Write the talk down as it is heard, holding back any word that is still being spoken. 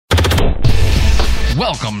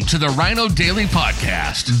Welcome to the Rhino Daily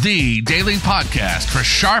Podcast, the daily podcast for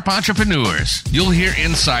sharp entrepreneurs. You'll hear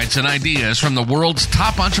insights and ideas from the world's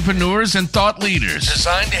top entrepreneurs and thought leaders,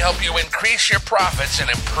 designed to help you increase your profits and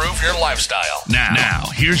improve your lifestyle. Now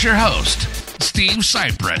here's your host, Steve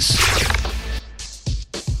Cypress.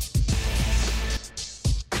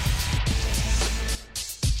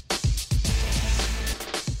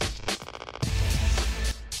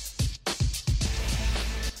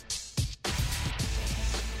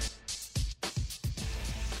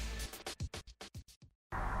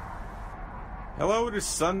 Hello, it is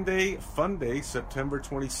Sunday, Funday, September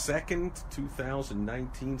 22nd,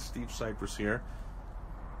 2019. Steve Cypress here.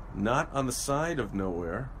 Not on the side of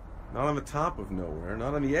nowhere, not on the top of nowhere,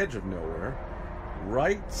 not on the edge of nowhere,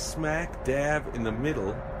 right smack dab in the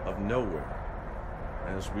middle of nowhere.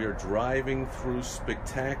 As we are driving through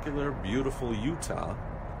spectacular, beautiful Utah,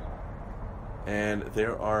 and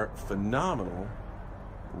there are phenomenal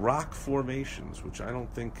rock formations, which I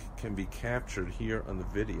don't think can be captured here on the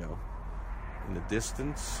video. In the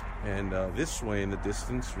distance, and this way in the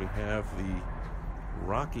distance we have the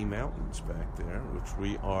Rocky Mountains back there, which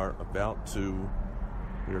we are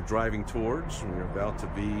driving towards, and we are about to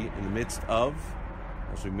be in the midst of,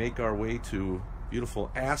 as we make our way to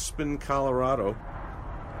beautiful Aspen, Colorado,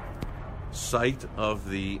 site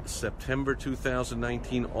of the September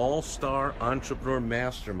 2019 All-Star Entrepreneur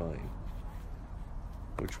Mastermind,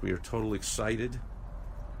 which we are totally excited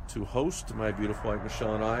to host, my beautiful wife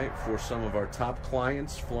Michelle and I, for some of our top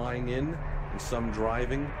clients flying in and some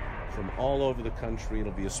driving from all over the country.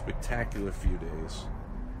 It'll be a spectacular few days.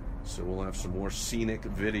 So we'll have some more scenic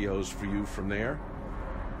videos for you from there.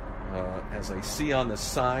 As I see on the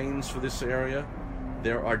signs for this area,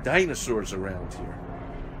 there are dinosaurs around here.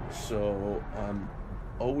 So I'm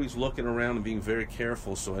always looking around and being very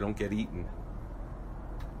careful so I don't get eaten.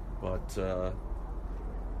 But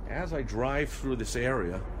as I drive through this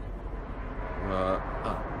area,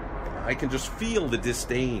 I can just feel the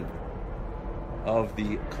disdain of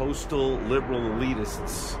the coastal liberal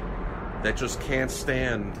elitists that just can't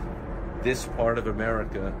stand this part of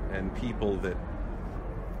America and people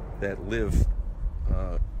that live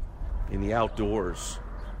in the outdoors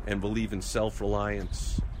and believe in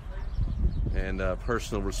self-reliance and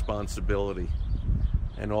personal responsibility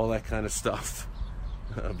and all that kind of stuff,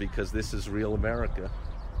 because this is real America.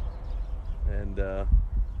 And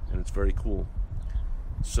it's very cool.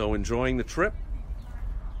 So enjoying the trip.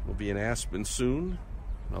 We'll be in Aspen soon.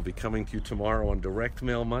 I'll be coming to you tomorrow on Direct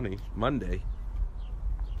Mail Monday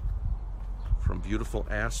from beautiful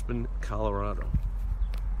Aspen, Colorado.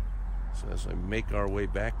 So as I make our way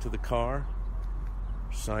back to the car,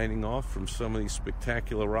 signing off from some of these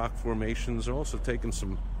spectacular rock formations, also taking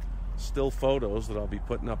some still photos that I'll be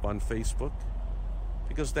putting up on Facebook,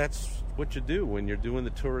 because that's what you do when you're doing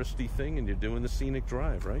the touristy thing and you're doing the scenic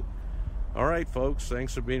drive, right? All right, folks,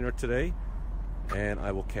 thanks for being here today, and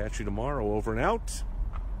I will catch you tomorrow. Over and out.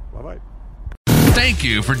 Bye-bye. Thank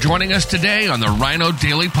you for joining us today on the Rhino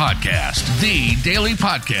Daily Podcast, the daily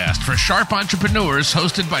podcast for sharp entrepreneurs,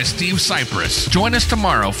 hosted by Steve Cypress. Join us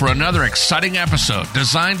tomorrow for another exciting episode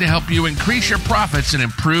designed to help you increase your profits and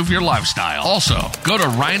improve your lifestyle. Also, go to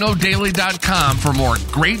rhinodaily.com for more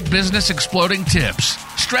great business exploding tips,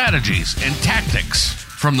 strategies, and tactics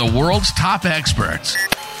from the world's top experts.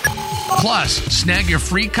 Plus, snag your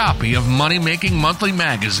free copy of Money Making Monthly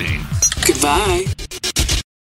magazine. Goodbye.